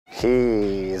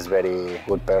He is very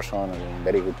good person and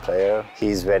very good player.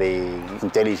 He's very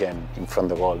intelligent in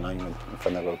front of the goal, no? In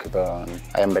front of the goalkeeper. And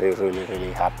I am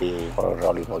really happy for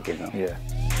Rolly goalkeeper. Yeah.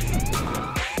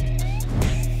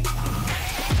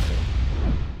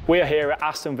 We are here at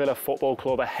Aston Villa Football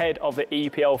Club ahead of the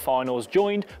EPL finals,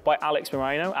 joined by Alex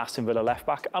Moreno, Aston Villa left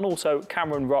back, and also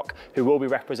Cameron Rock, who will be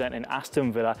representing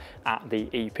Aston Villa at the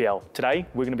EPL. Today,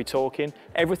 we're going to be talking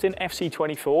everything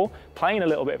FC24, playing a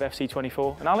little bit of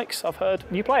FC24. And Alex, I've heard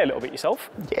you play a little bit yourself.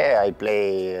 Yeah, I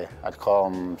play at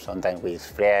home, sometimes with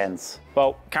friends.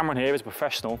 Well, Cameron here is a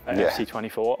professional at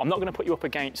FC24. I'm not going to put you up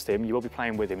against him. You will be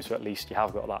playing with him, so at least you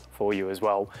have got that for you as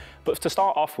well. But to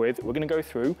start off with, we're going to go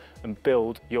through and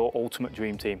build your ultimate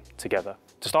dream team together.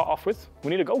 To start off with, we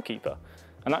need a goalkeeper.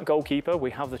 And that goalkeeper,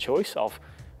 we have the choice of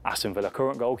Aston Villa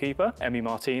current goalkeeper, Emi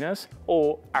Martinez,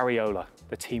 or Areola,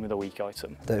 the team of the week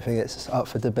item. I don't think it's up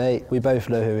for debate. We both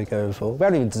know who we're going for. We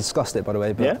haven't even discussed it, by the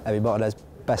way, but Emi Martinez,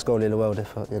 best goalie in the world,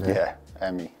 if you know. Yeah.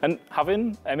 Emi. And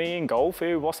having Emi in goal for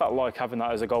you, what's that like, having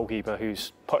that as a goalkeeper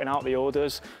who's putting out the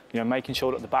orders, you know, making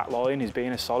sure that the back line is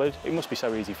being as solid? It must be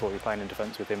so easy for you playing in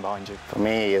defence with him behind you. For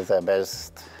me, he's the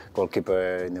best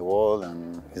goalkeeper in the world,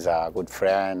 and he's a good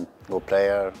friend, good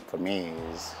player. For me,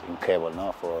 he's incredible.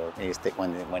 No, for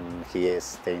when he is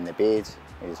staying the pitch,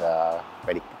 he's a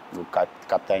very good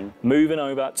captain. Moving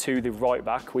over to the right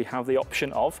back, we have the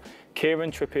option of Kieran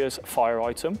Trippier's fire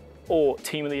item, or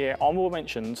Team of the Year honourable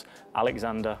mentions,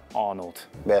 Alexander-Arnold.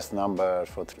 Best number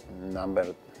for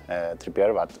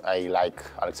Trippier, but I like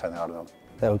Alexander-Arnold.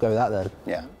 Yeah, we'll go with that then.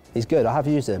 Yeah. He's good, I have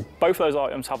used him. Both those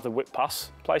items have the whip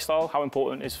pass play style. How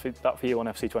important is that for you on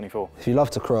FC24? If you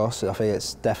love to cross, I think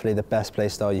it's definitely the best play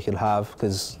style you can have,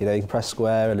 because you know you can press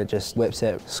square and it just whips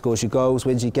it, scores you goals,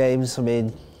 wins you games. I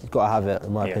mean, you've got to have it,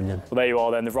 in my opinion. Well, there you are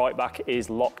then. The right back is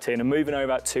locked in. And moving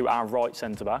over to our right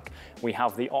centre back, we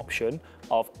have the option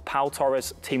of Pau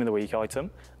Torres' Team of the Week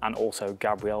item and also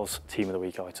Gabriel's Team of the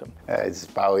Week item.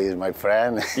 Pau is my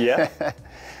friend. Yeah.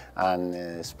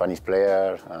 And Spanish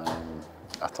player.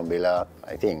 Aston Villa,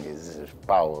 I think, is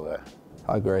Pau.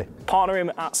 I agree. Partnering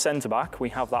him at centre-back, we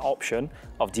have that option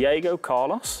of Diego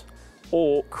Carlos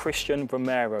or Christian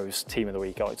Romero's Team of the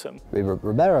Week item.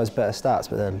 Romero has better stats,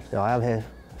 but then you know, I am here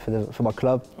for my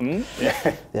club.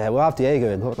 Yeah. Yeah, we'll have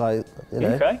Diego in. Like, you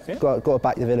know, okay, yeah. got to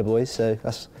back the Villa boys, so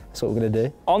that's what we're going to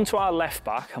do. On to our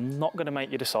left-back. I'm not going to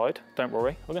make you decide, don't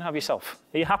worry. We're going to have yourself.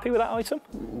 Are you happy with that item?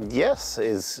 Yes,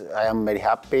 I am very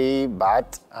happy,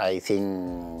 but I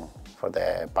think for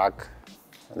the back,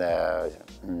 the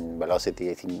velocity,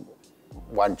 I think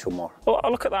 1-2 more. Well, I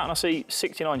look at that and I see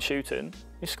 69 shooting.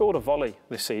 He scored a volley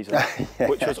this season,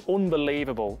 which was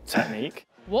unbelievable technique.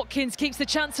 Watkins keeps the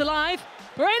chance alive.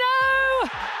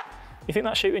 Moreno! You think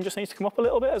that shooting just needs to come up a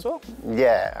little bit as well?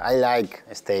 Yeah, I like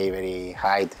stay very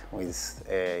high with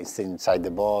inside the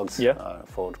box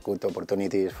for good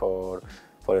opportunities for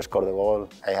score the goal.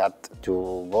 I had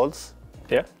 2 goals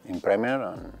in Premier,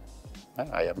 and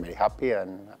I am very happy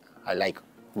and I like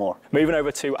more. Moving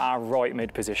over to our right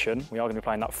mid position, we are going to be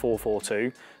playing that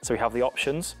 4-4-2. So we have the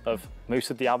options of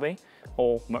Moussa Diaby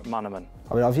or McManaman.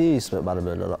 I mean, I've used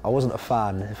McManaman and I wasn't a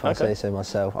fan, if I say so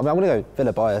myself. I mean, I'm going to go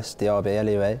Villa bias, Diaby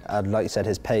anyway. And like you said,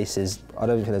 his pace is, I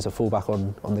don't think there's a fullback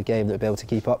on the game that would be able to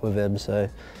keep up with him. So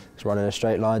he's running a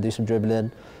straight line, do some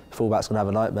dribbling. Fullback's going to have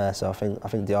a nightmare, so I think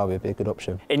Diaby would be a good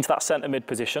option. Into that centre mid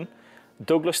position,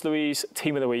 Douglas Luiz's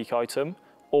Team of the Week item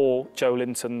or Joe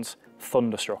Linton's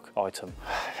Thunderstruck item?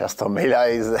 Aston Villa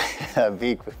is a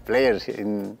big player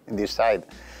in this side.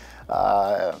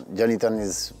 Jonathan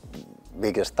is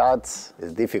bigger stats,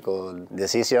 it's a difficult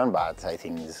decision, but I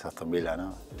think it's Aston Villa,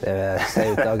 no? Yeah,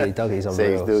 save Dougie, Dougie's on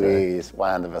real. Save Dougie is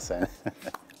 100%.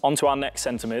 On to our next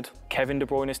centre mid, Kevin De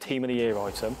Bruyne's Team of the Year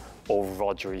item or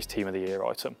Rodri's Team of the Year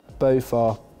item? Both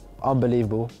are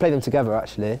unbelievable. Played them together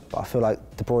actually, but I feel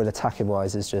like De Bruyne attacking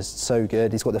wise is just so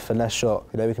good. He's got the finesse shot.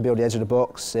 You know, we can be on the edge of the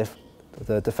box if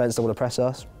the defence don't want to press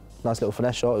us. Nice little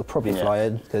finesse shot. He'll probably fly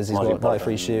in because he's got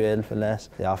 93 shooting, finesse.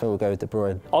 Yeah, I think we'll go with De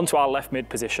Bruyne. On to our left mid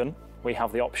position, we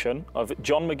have the option of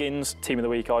John McGinn's Team of the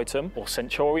Week item or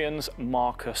Centurion's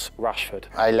Marcus Rashford.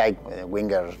 I like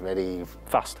wingers, very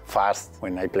fast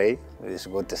when I play. It's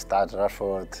good to start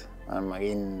Rashford and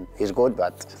McGinn is good,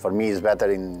 but for me it's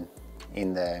better in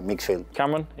the midfield.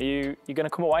 Cameron, are you going to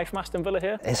come away from Aston Villa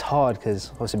here? It's hard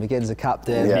because obviously McGinn's the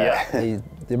captain. Yeah.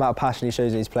 The amount of passion he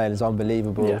shows when he's playing is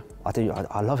unbelievable. Yeah.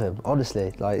 I love him,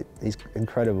 honestly. Like, he's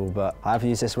incredible, but I have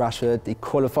used this Rashford. He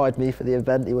qualified me for the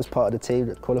event. He was part of the team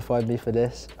that qualified me for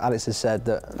this. Alex has said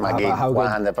that... McGinn,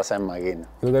 100% McGinn.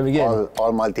 You're going McGinn?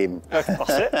 All my team. That's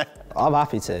it. I'm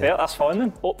happy to. Yeah, that's fine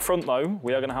then. Up front though,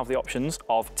 we are going to have the options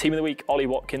of Team of the Week Ollie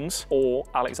Watkins or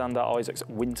Alexander Isak's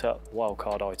winter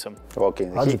wildcard item.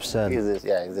 Watkins. 100%.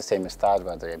 He's the same start,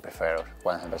 but I prefer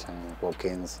 100%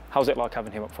 Watkins. How's it like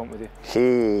having him up front with you?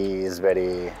 He is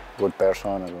very good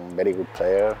person, a very good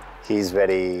player. He's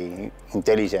very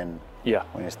intelligent. Yeah.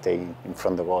 When you stay in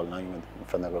front of the goal, not even in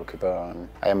front of the goalkeeper. And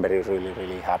I am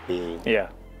really happy. Yeah.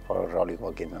 For Ollie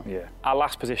Watkins now. Yeah. Our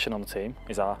last position on the team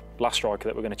is our last striker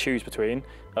that we're going to choose between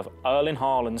of Erling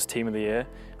Haaland's Team of the Year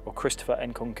or Christopher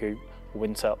Nkunku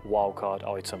winter wildcard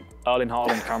item. Erling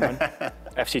Haaland, Cameron,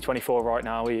 FC24 right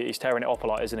now, he's tearing it up a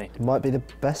lot, isn't he? Might be the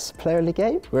best player in the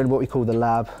game. We're in what we call the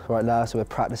lab right now, so we're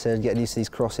practicing, getting used to these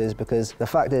crosses, because the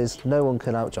fact is no one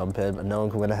can outjump him and no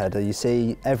one can win a header. You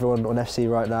see everyone on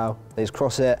FC right now, they just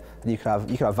cross it, and you can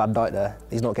have Van Dijk there.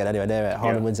 He's not getting anywhere near it.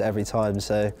 Haaland wins it every time,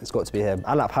 so it's got to be him.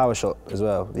 And that power shot as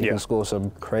well. You can score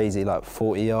some crazy, like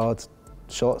 40-yard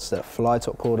shots that fly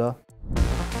top corner.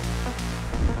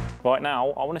 Right now,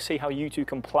 I want to see how you two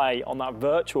can play on that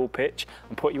virtual pitch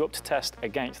and put you up to test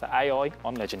against the AI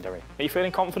on Legendary. Are you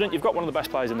feeling confident? You've got one of the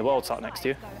best players in the world sat next to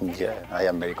you. Yeah, I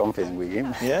am very confident with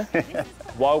him. Yeah?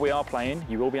 While we are playing,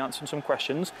 you will be answering some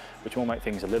questions, which will make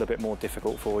things a little bit more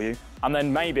difficult for you. And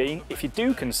then maybe, if you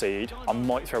do concede, I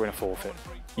might throw in a forfeit.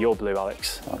 You're blue,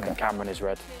 Alex, and Cameron is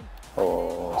red.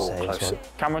 Oh, close.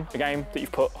 Cameron, a game that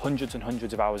you've put hundreds and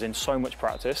hundreds of hours in, so much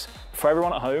practice. For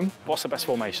everyone at home, what's the best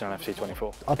formation on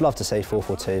FC24? I'd love to say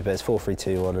 4-4-2, but it's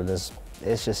 4-3-2-1, and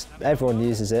it's just, everyone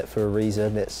uses it for a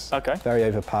reason. It's very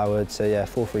overpowered, so yeah,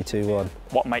 4-3-2-1.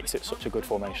 What makes it such a good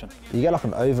formation? You get like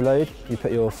an overload, you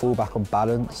put your fullback on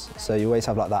balance, so you always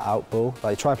have like that out ball.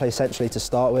 Like, you try and play centrally to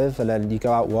start with, and then you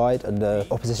go out wide, and the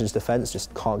opposition's defence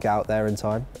just can't get out there in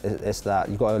time. It's that,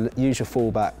 you've got to use your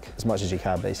fullback as much as you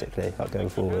can, basically, like going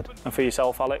forward. And for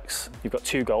yourself, Alex, you've got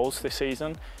 2 goals this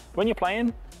season. When you're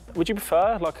playing, would you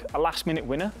prefer like a last-minute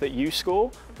winner that you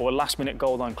score, or a last-minute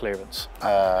goal line clearance?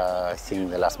 I think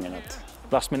the last minute.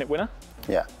 Last-minute winner?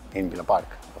 Yeah, in Villa Park,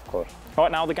 of course.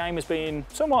 Right now, the game has been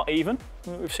somewhat even.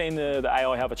 We've seen the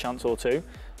AI have a chance or two,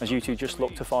 as you two just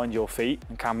look to find your feet,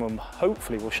 and Cameron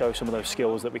hopefully will show some of those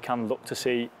skills that we can look to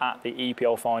see at the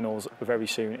EPL finals very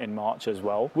soon in March as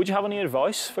well. Would you have any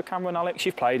advice for Cameron and Alex?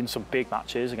 You've played in some big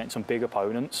matches against some big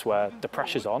opponents where the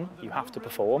pressure's on, you have to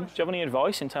perform. Do you have any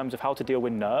advice in terms of how to deal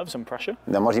with nerves and pressure?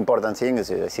 The most important thing is,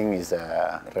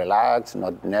 relax,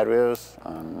 not nervous,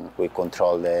 and we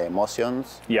control the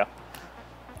emotions. Yeah.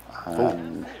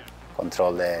 And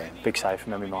control the... Big save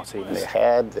from Emi Martinez. The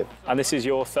head. And this is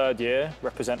your 3rd year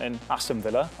representing Aston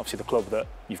Villa, obviously the club that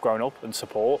you've grown up and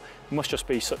support. It must just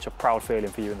be such a proud feeling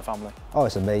for you and the family. Oh,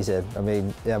 it's amazing. I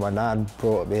mean, yeah, my nan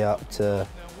brought me up to...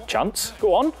 Chance,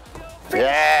 go on.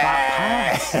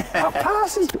 Yeah! That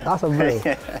pass is... That's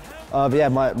amazing. But yeah,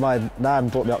 my nan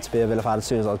brought me up to be a Villa fan as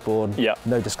soon as I was born. Yeah.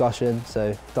 No discussion,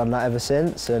 so done that ever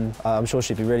since, and I'm sure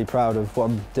she'd be really proud of what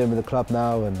I'm doing with the club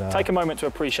now. And take a moment to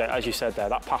appreciate, as you said there,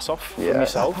 that pass off from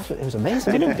yourself. It was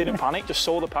amazing. Didn't panic, just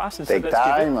saw the pass and said, let's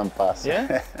give it. And pass.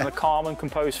 Yeah, and a calm and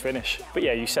composed finish. But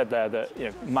yeah, you said there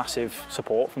that massive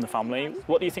support from the family.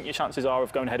 What do you think your chances are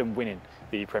of going ahead and winning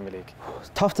the Premier League?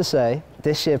 It's tough to say.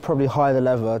 This year probably higher than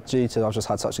ever due to I've just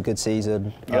had such a good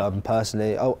season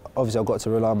personally. Obviously I've got to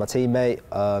rely on my teammate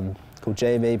called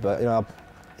Jamie, but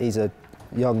he's a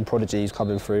young prodigy who's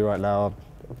coming through right now.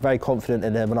 I'm very confident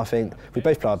in him, and I think we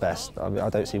both play our best. I mean, I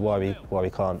don't see why we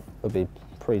can't. It would be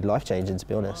pretty life-changing, to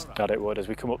be honest. God, it would, as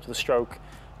we come up to the stroke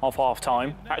of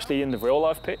half-time. Actually, in the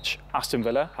real-life pitch, Aston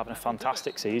Villa having a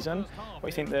fantastic season. What do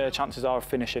you think the chances are of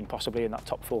finishing possibly in that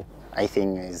top 4? I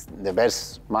think is the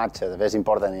best match, the best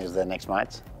important is the next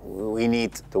match. We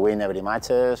need to win every match.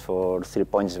 For 3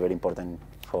 points is very important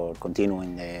for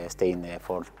continuing staying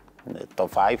in the top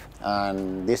 5.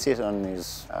 And this season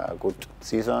is a good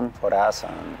season for us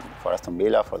and for Aston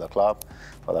Villa, for the club,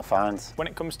 for the fans. When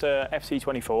it comes to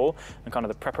FC24 and kind of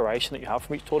the preparation that you have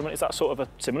from each tournament, is that sort of a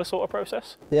similar sort of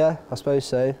process? Yeah, I suppose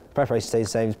so. Preparation stays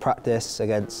the same. Practice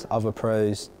against other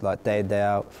pros, like day in, day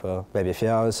out for maybe a few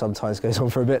hours, sometimes goes on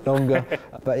for a bit longer.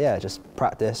 But yeah, just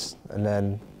practice and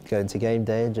then go into game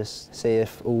day and just see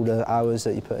if all the hours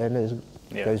that you put in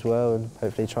goes well, and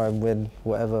hopefully try and win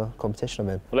whatever competition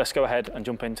I'm in. Well, let's go ahead and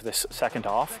jump into this second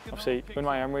half. Obviously,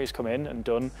 Unai Emery's come in and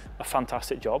done a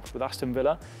fantastic job with Aston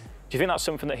Villa. Do you think that's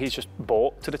something that he's just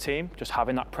brought to the team, just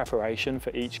having that preparation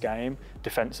for each game,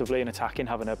 defensively and attacking,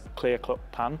 having a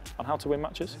clear-cut plan on how to win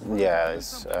matches? Yeah,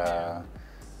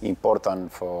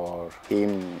 important for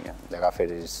him. The gaffer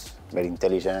is very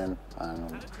intelligent,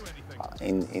 and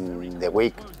in the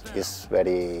week is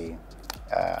very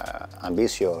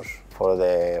ambitious for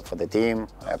the team.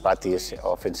 Practice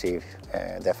offensive,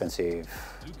 defensive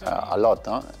a lot,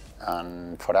 no?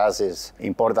 And for us, it's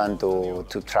important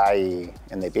to try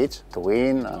in the pitch to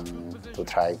win and to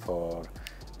try for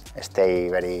stay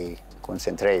very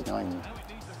concentrated, no?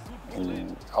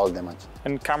 In all the match.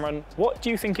 And Cameron, what do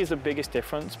you think is the biggest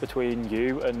difference between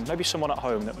you and maybe someone at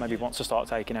home that maybe wants to start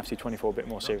taking FC24 a bit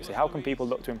more seriously? How can people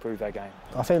look to improve their game?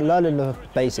 I think learning the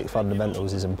basic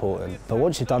fundamentals is important, but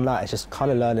once you've done that, it's just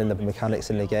kind of learning the mechanics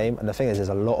in the game. And the thing is, there's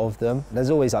a lot of them. There's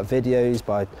always like videos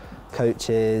by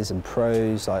coaches and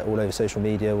pros like all over social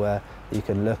media where you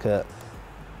can look at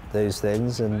those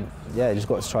things, and yeah, you just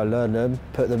got to try and learn them,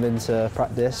 put them into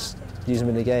practice, use them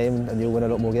in the game, and you'll win a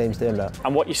lot more games doing that.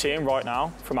 And what you're seeing right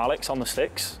now from Alex on the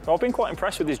sticks, I've been quite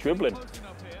impressed with his dribbling.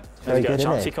 Very good, a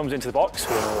chance he comes into the box.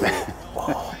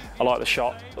 I like the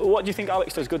shot. What do you think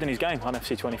Alex does good in his game on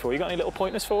FC24? You got any little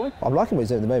pointers for him? I'm liking what he's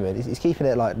doing at the moment. He's keeping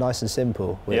it like nice and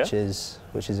simple, which is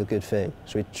a good thing.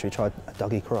 Should we try a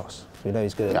Dougie cross? We know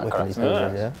he's good at whipping his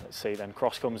building, yeah. Let's see then.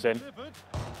 Cross comes in.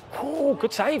 Oh,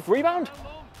 good save. Rebound.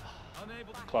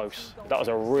 Close. That was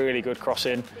a really good cross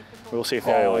in. We'll see if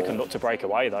the AI can look to break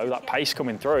away though. That pace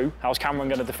coming through. How's Cameron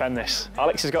going to defend this?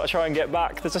 Alex has got to try and get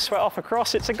back. There's a sweat off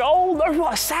across. It's a goal. No,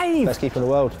 what a save! Best keeper in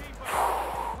the world.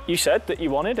 You said that you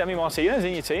wanted Emi Martinez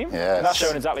in your team. Yes. That's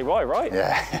showing exactly why, right?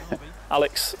 Yeah.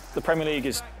 Alex, the Premier League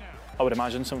is, I would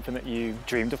imagine, something that you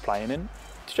dreamed of playing in.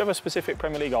 Did you have a specific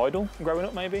Premier League idol growing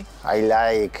up, maybe? I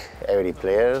like every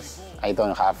player. I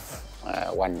don't have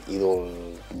one idol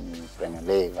in Premier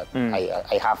League, but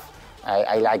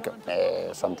I like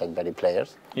sometimes very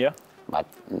players. Yeah. But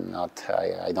not,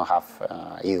 I don't have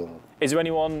idol. Is there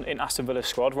anyone in Aston Villa's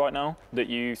squad right now that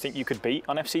you think you could beat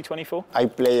on FC24? I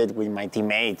played with my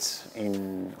teammates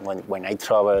when I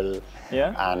travel,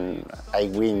 and I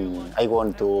win. I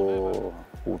want to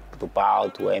Pau,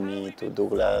 to Emi, to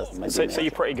Douglas. So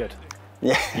you're pretty good?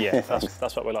 Yeah. Yeah,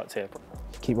 that's what we like to hear.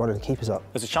 Keep running the keepers up.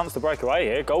 There's a chance to break away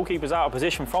here. Goalkeeper's out of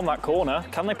position from that corner.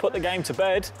 Can they put the game to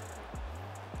bed?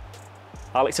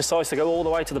 Alex decides to go all the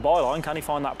way to the byline. Can he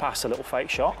find that pass? A little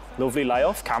fake shot. Lovely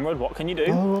layoff. Cameron, what can you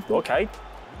do? Okay.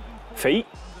 Feet.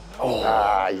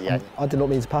 Yeah. I did not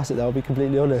mean to pass it though, I'll be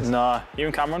completely honest. Nah, you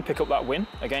and Cameron pick up that win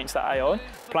against that AI.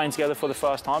 Playing together for the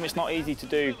first time. It's not easy to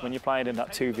do when you're playing in that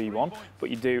 2v1,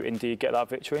 but you do indeed get that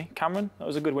victory. Cameron, that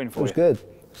was a good win for you. It was good.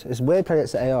 It's weird playing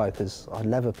against the AI because I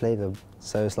never play them.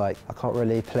 So it's like, I can't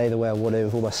really play the way I want to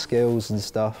with all my skills and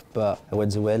stuff, but a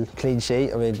win's a win. Clean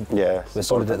sheet, I mean, we're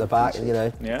solid at the back, you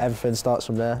know, everything starts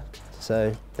from there.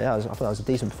 So yeah, I thought that was a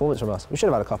decent performance from us. We should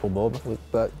have had a couple more,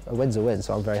 but a win's a win,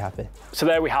 so I'm very happy. So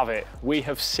there we have it. We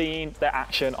have seen their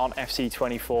action on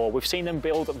FC24. We've seen them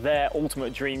build their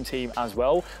ultimate dream team as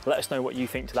well. Let us know what you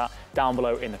think to that down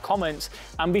below in the comments.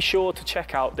 And be sure to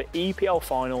check out the EPL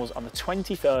finals on the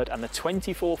 23rd and the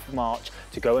 24th of March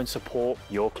to go and support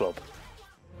your club.